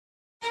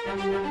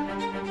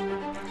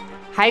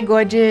Hi,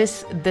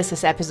 gorgeous. This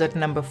is episode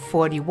number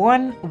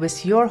 41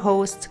 with your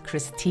host,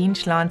 Christine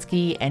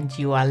Schlonsky, and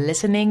you are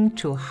listening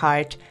to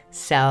Heart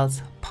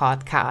Sells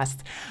Podcast.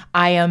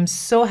 I am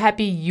so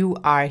happy you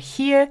are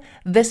here.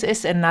 This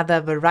is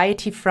another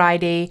Variety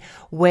Friday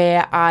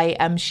where I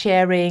am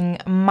sharing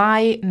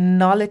my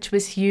knowledge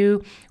with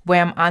you,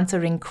 where I'm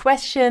answering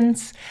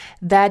questions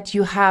that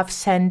you have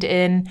sent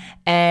in,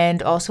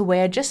 and also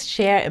where I just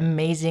share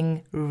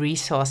amazing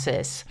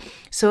resources.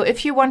 So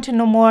if you want to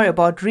know more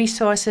about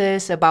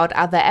resources, about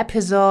other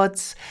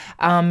episodes,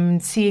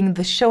 seeing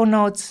the show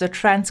notes, the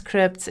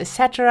transcripts,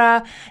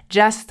 etc.,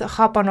 just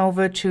hop on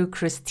over to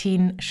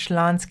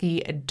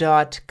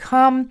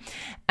christineschlonsky.com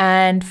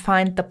and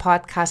find the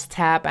podcast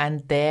tab,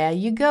 and there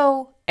you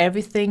go.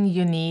 Everything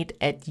you need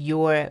at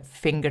your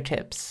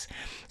fingertips.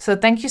 So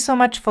thank you so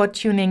much for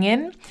tuning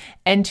in.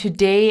 And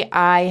today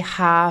I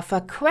have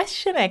a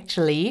question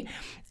actually.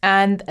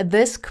 And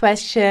this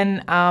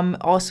question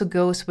also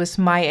goes with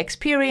my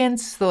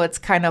experience, so it's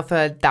kind of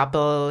a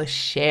double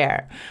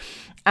share.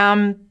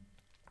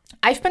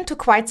 I've been to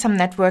quite some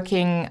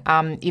networking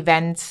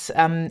events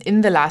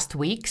in the last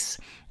weeks,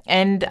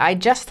 and I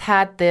just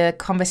had the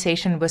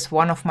conversation with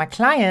one of my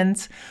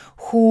clients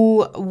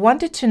who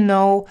wanted to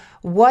know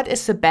what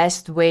is the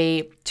best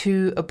way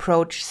to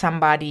approach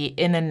somebody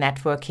in a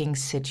networking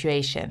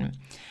situation.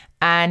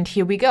 And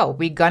here we go.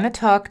 We're going to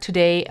talk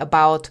today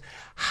about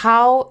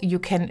how you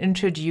can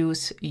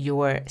introduce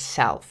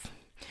yourself.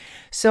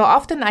 So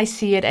often I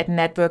see it at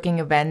networking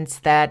events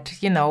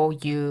that,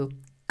 you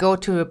go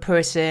to a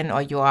person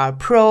or you are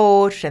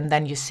approached and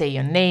then you say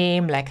your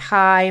name, like,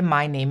 hi,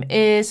 my name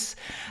is,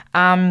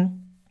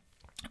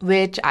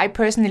 which I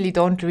personally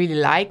don't really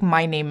like.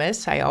 My name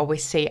is, I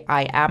always say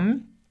I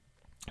am,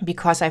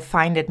 because I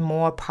find it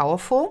more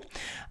powerful.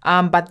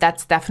 But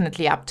that's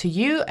definitely up to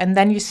you. And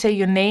then you say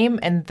your name,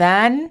 and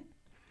then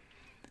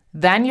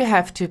you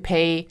have to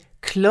pay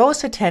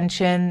close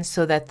attention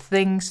so that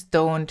things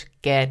don't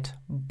get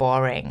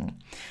boring.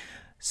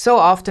 So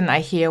often I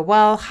hear,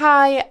 well,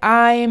 hi,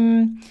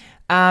 I'm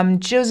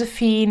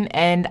Josephine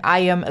and I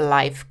am a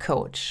life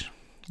coach.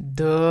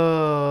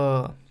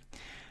 Duh.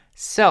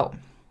 So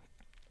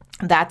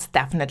that's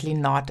definitely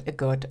not a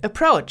good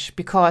approach,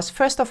 because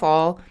first of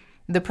all,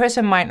 the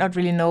person might not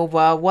really know,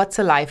 well, what's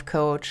a life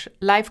coach?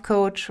 Life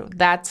coach,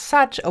 that's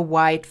such a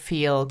wide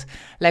field.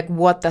 Like,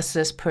 what does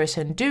this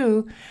person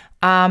do?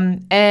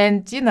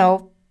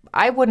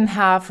 I wouldn't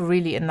have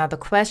really another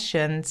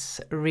questions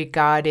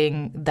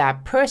regarding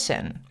that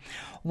person.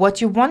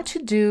 What you want to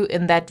do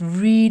in that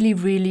really,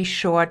 really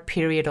short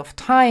period of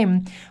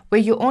time, where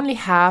you only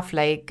have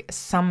like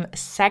some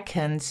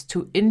seconds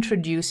to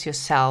introduce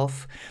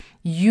yourself,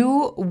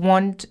 you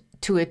want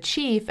to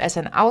achieve as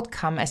an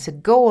outcome, as a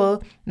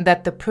goal,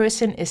 that the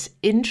person is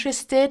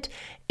interested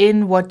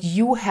in what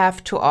you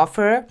have to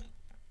offer,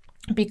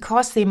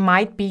 because they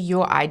might be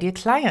your ideal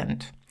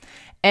client.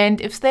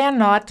 And if they are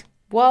not,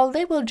 well,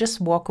 they will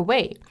just walk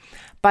away.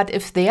 But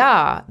if they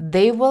are,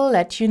 they will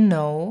let you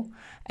know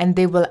and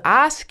they will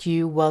ask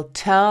you, well,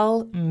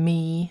 tell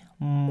me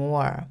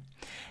more.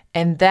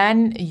 And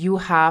then you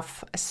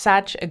have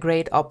such a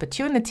great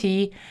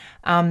opportunity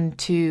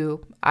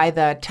to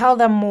either tell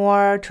them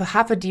more, to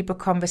have a deeper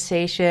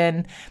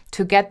conversation,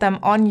 to get them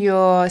on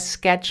your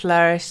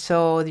scheduler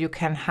so you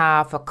can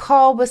have a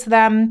call with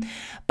them.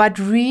 But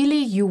really,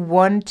 you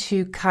want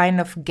to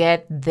kind of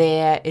get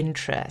their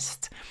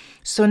interest.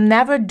 So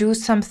never do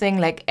something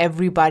like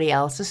everybody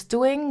else is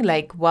doing,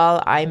 like,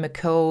 well, I'm a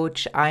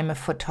coach, I'm a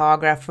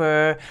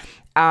photographer,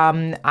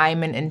 I'm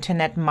an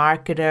internet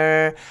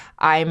marketer,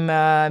 I'm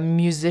a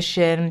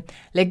musician.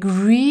 Like,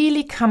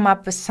 really come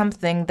up with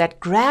something that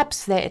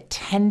grabs their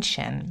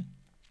attention.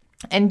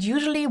 And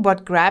usually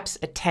what grabs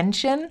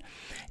attention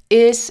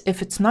is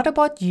if it's not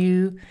about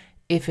you,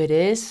 if it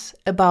is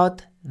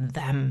about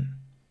them.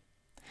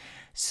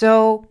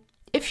 So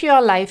if you're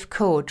a life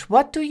coach,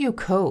 what do you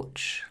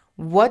coach?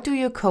 What do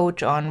you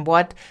coach on?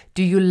 What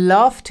do you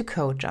love to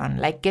coach on?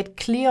 Like, get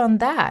clear on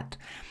that.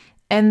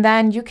 And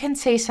then you can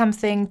say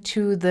something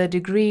to the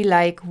degree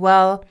like,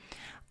 well,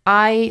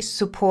 I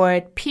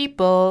support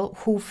people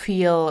who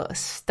feel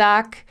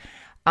stuck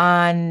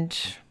and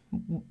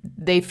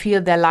they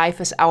feel their life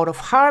is out of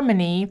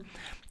harmony,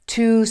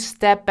 to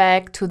step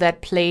back to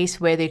that place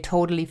where they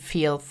totally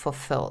feel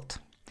fulfilled.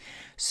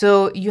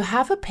 So you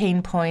have a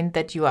pain point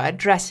that you are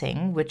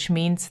addressing, which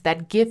means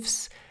that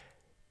gives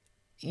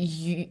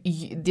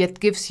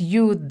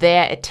you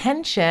their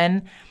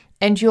attention,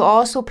 and you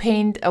also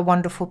paint a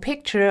wonderful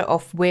picture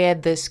of where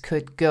this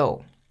could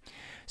go.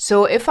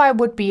 So if I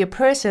would be a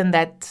person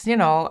that,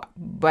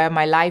 where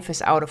my life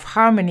is out of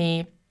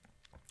harmony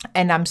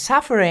and I'm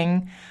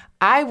suffering,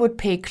 I would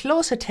pay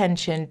close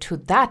attention to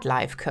that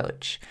life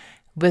coach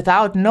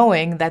without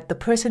knowing that the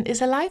person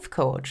is a life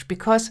coach.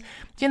 Because,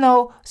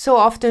 so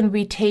often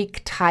we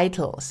take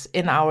titles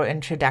in our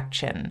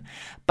introduction.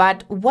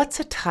 But what's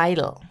a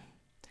title?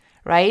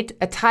 Right?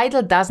 A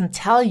title doesn't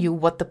tell you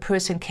what the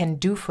person can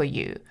do for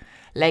you.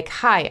 Like,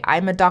 hi,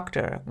 I'm a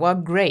doctor. Well,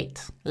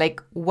 great.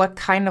 Like, what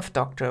kind of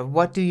doctor?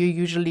 What do you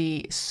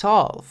usually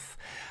solve?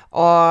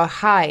 Or,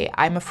 hi,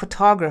 I'm a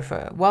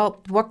photographer.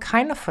 Well, what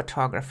kind of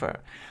photographer?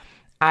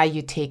 Are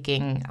you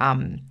taking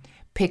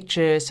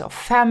pictures of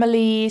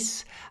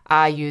families?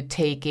 Are you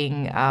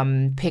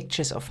taking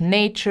pictures of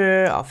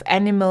nature, of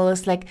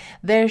animals? Like,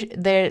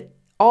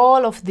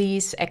 all of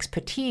these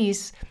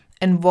expertise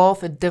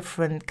involve a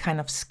different kind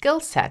of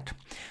skill set.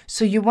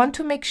 So you want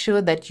to make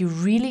sure that you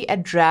really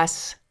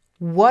address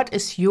what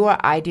is your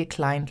ideal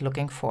client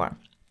looking for.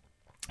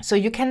 So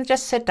you can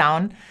just sit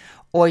down,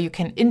 or you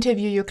can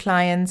interview your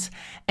clients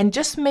and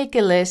just make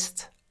a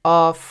list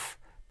of,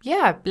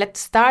 let's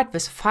start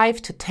with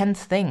 5 to 10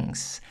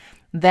 things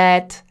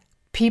that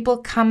people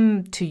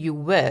come to you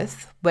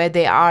with where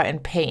they are in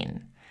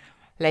pain.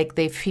 Like,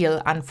 they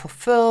feel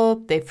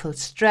unfulfilled, they feel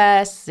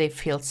stressed, they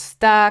feel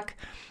stuck.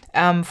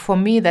 For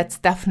me, that's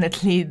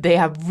definitely they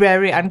are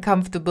very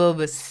uncomfortable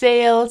with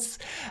sales.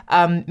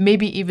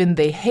 Maybe even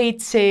they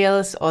hate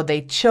sales, or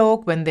they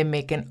choke when they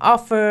make an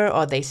offer,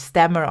 or they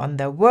stammer on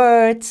their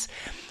words.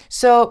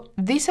 So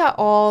these are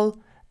all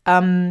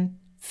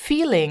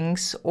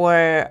feelings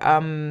or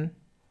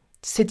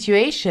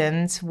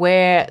situations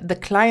where the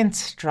client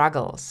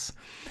struggles.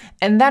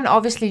 And then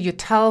obviously you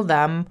tell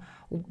them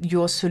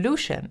your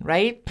solution,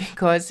 right?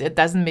 Because it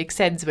doesn't make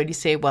sense when you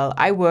say, well,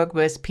 I work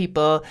with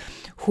people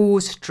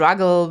who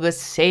struggle with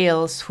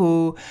sales,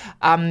 who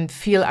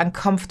feel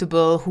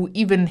uncomfortable, who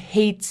even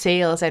hate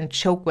sales and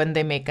choke when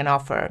they make an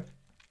offer.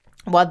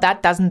 Well,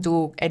 that doesn't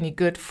do any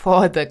good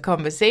for the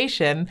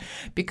conversation,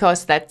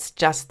 because that's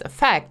just a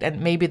fact.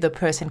 And maybe the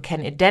person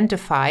can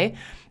identify,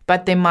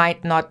 but they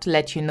might not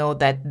let you know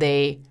that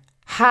they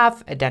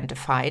have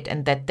identified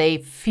and that they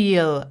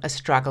feel a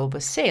struggle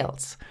with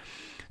sales.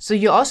 So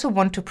you also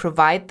want to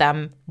provide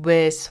them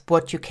with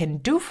what you can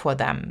do for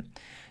them.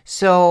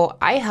 So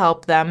I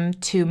help them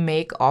to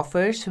make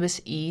offers with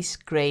ease,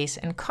 grace,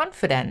 and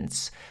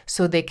confidence,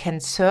 so they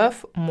can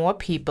serve more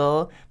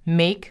people,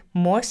 make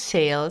more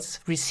sales,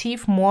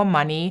 receive more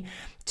money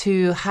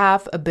to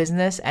have a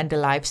business and a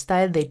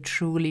lifestyle they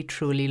truly,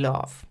 truly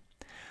love.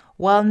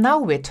 Well, now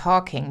we're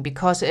talking,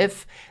 because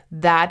if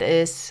that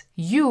is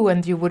you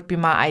and you would be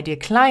my ideal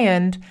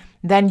client,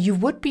 then you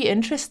would be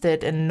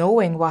interested in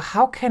knowing, well,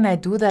 how can I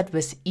do that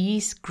with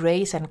ease,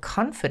 grace, and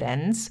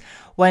confidence?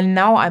 Well,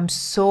 now I'm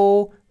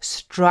so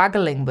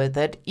struggling with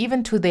it,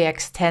 even to the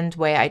extent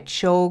where I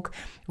choke,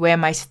 where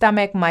my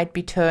stomach might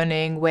be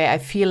turning, where I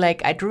feel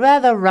like I'd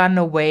rather run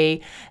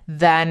away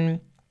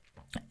than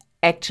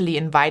actually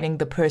inviting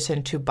the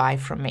person to buy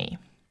from me,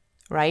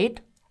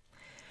 right?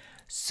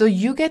 So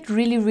you get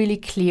really, really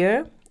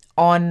clear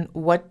on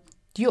what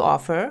you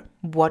offer,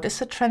 what is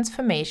the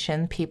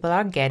transformation people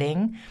are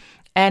getting,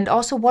 and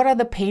also what are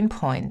the pain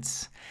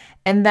points.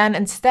 And then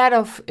instead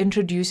of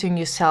introducing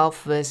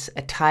yourself with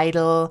a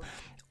title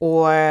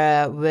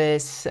or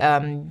with,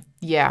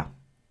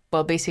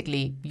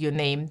 basically your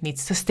name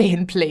needs to stay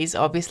in place,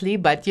 obviously,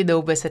 but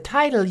with a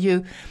title,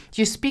 you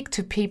speak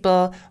to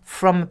people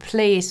from a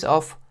place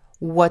of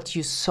what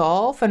you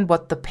solve and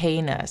what the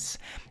pain is.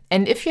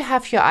 And if you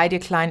have your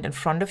ideal client in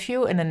front of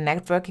you in a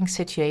networking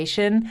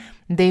situation,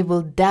 they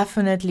will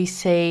definitely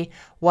say,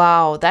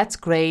 wow, that's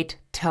great,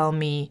 tell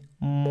me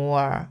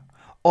more.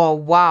 Or,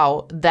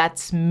 wow,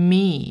 that's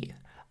me.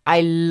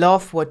 I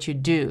love what you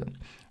do.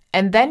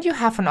 And then you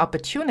have an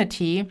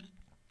opportunity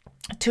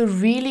to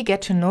really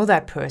get to know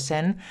that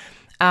person,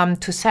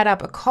 to set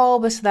up a call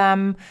with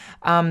them,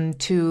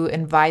 to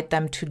invite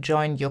them to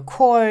join your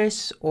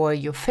course or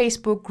your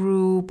Facebook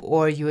group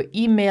or your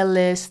email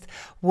list,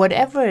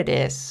 whatever it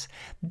is.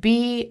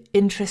 Be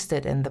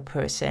interested in the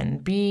person,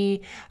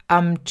 be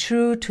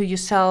true to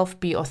yourself,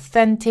 be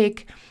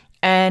authentic,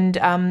 and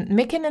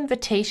make an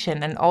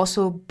invitation, and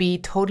also be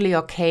totally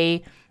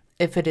okay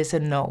if it is a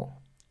no,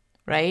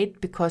 right?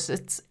 Because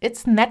it's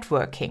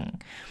networking.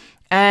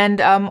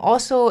 And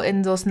also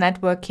in those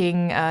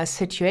networking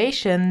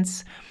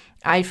situations,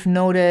 I've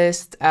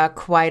noticed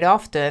quite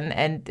often,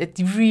 and it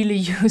really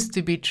used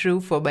to be true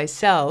for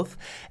myself,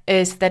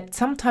 is that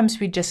sometimes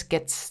we just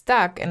get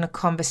stuck in a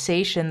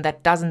conversation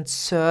that doesn't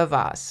serve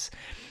us.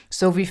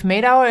 So we've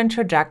made our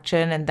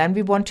introduction, and then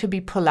we want to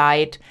be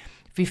polite.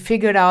 We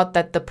figured out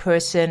that the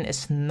person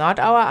is not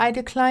our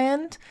ideal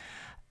client,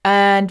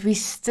 and we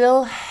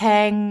still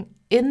hang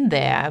in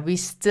there. We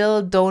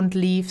still don't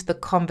leave the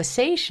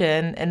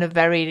conversation in a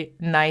very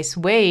nice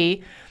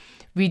way.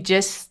 We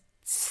just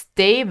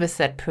stay with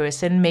that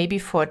person maybe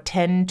for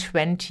 10,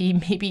 20,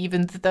 maybe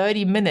even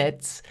 30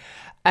 minutes,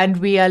 and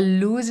we are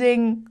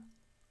losing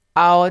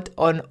out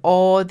on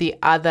all the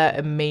other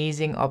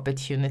amazing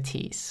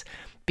opportunities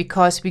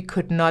because we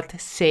could not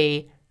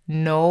say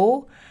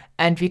no,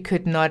 and we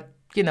could not,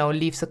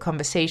 leave the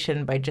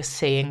conversation by just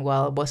saying,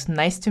 well, it was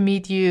nice to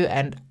meet you,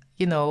 and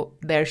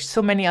there's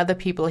so many other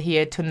people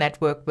here to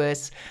network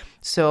with.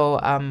 So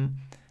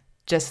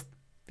just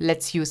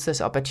let's use this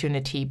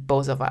opportunity,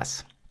 both of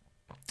us,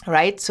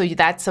 right? So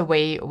that's a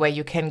way where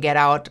you can get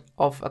out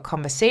of a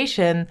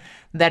conversation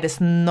that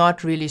is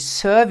not really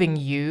serving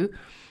you,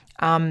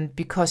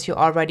 because you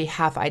already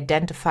have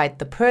identified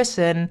the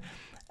person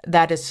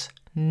that is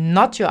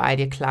not your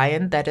ideal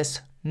client, that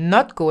is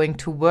not going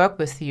to work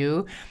with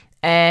you,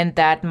 and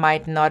that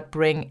might not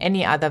bring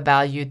any other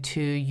value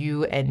to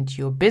you and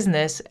your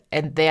business,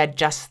 and they are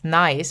just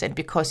nice. And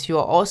because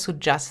you're also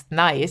just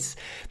nice,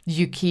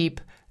 you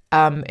keep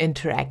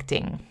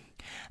interacting.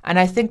 And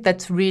I think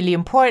that's really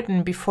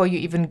important before you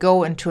even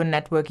go into a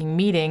networking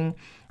meeting,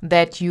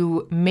 that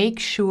you make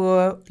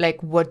sure,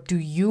 like, what do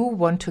you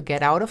want to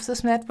get out of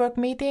this network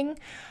meeting?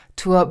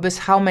 With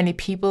how many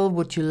people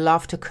would you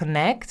love to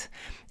connect?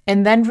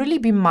 And then really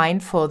be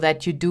mindful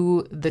that you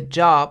do the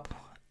job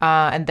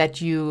and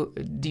that you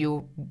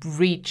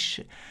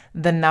reach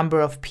the number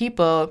of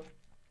people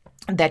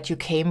that you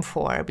came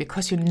for,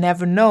 because you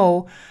never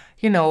know,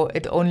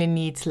 it only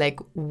needs like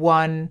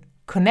one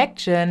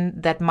connection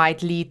that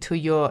might lead to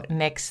your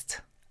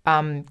next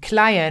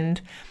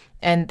client,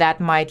 and that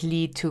might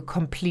lead to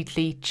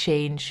completely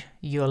change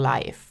your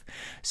life.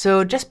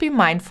 So just be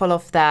mindful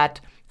of that.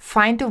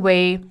 Find a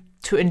way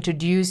to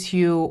introduce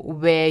you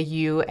where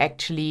you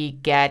actually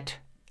get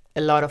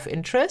a lot of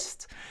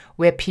interest,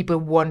 where people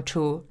want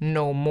to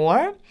know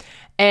more.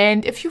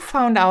 And if you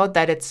found out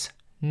that it's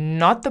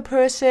not the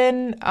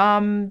person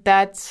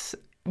that's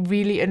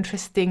really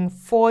interesting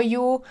for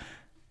you,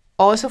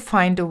 also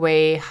find a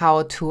way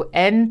how to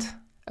end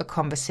a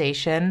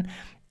conversation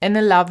in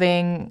a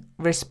loving,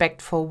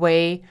 respectful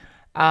way,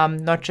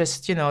 not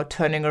just,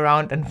 turning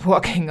around and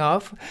walking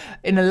off,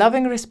 in a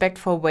loving,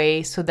 respectful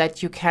way, so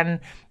that you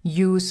can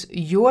use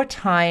your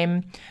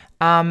time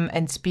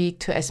and speak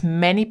to as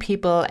many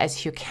people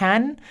as you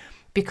can,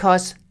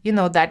 because,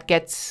 that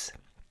gets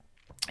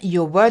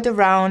your word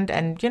around.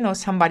 And,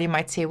 somebody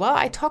might say, well,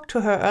 I talked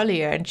to her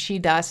earlier and she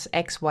does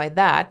X, Y,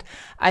 that.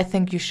 I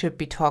think you should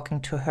be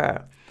talking to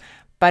her.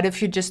 But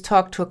if you just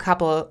talk to a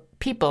couple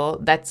people,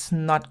 that's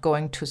not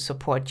going to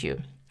support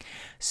you.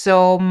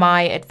 So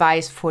my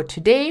advice for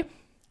today,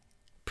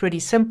 pretty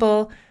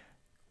simple.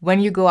 When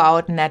you go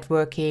out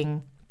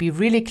networking, be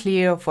really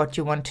clear of what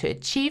you want to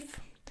achieve,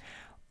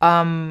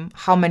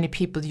 how many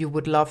people you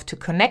would love to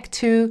connect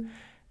to,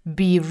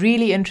 be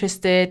really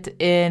interested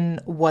in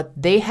what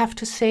they have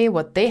to say,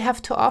 what they have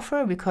to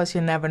offer, because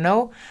you never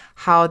know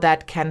how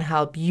that can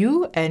help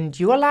you and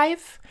your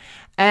life.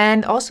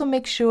 And also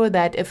make sure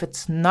that if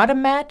it's not a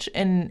match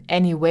in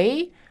any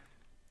way,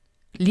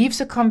 leave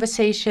the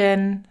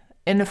conversation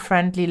in a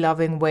friendly,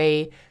 loving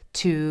way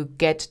to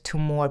get to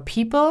more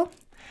people.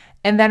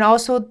 And then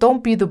also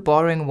don't be the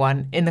boring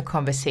one in the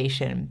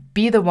conversation.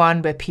 Be the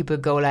one where people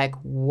go like,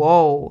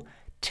 whoa,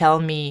 tell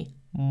me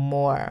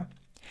more.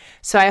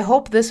 So I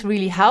hope this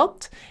really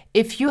helped.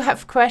 If you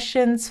have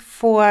questions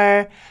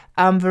for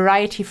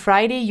Variety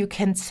Friday, you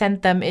can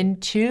send them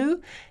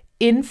into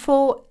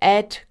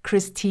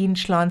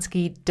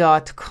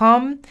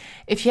info@christineschlonski.com.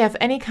 If you have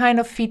any kind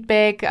of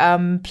feedback,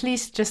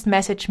 please just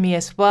message me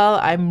as well.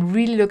 I'm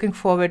really looking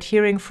forward to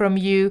hearing from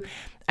you.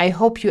 I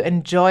hope you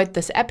enjoyed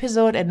this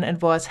episode and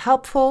it was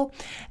helpful.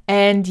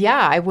 And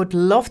yeah, I would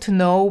love to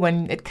know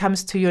when it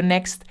comes to your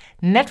next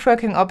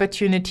networking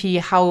opportunity,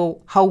 how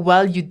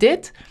well you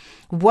did,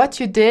 what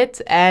you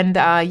did. And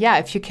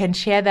if you can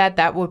share that,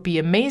 that would be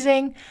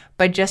amazing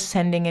by just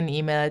sending an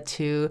email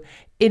to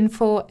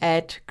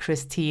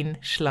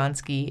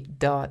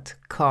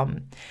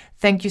info@christineschlonski.com.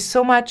 Thank you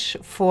so much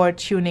for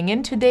tuning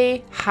in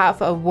today.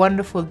 Have a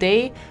wonderful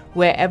day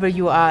wherever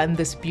you are in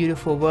this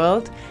beautiful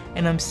world.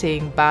 And I'm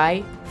saying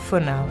bye for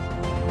now.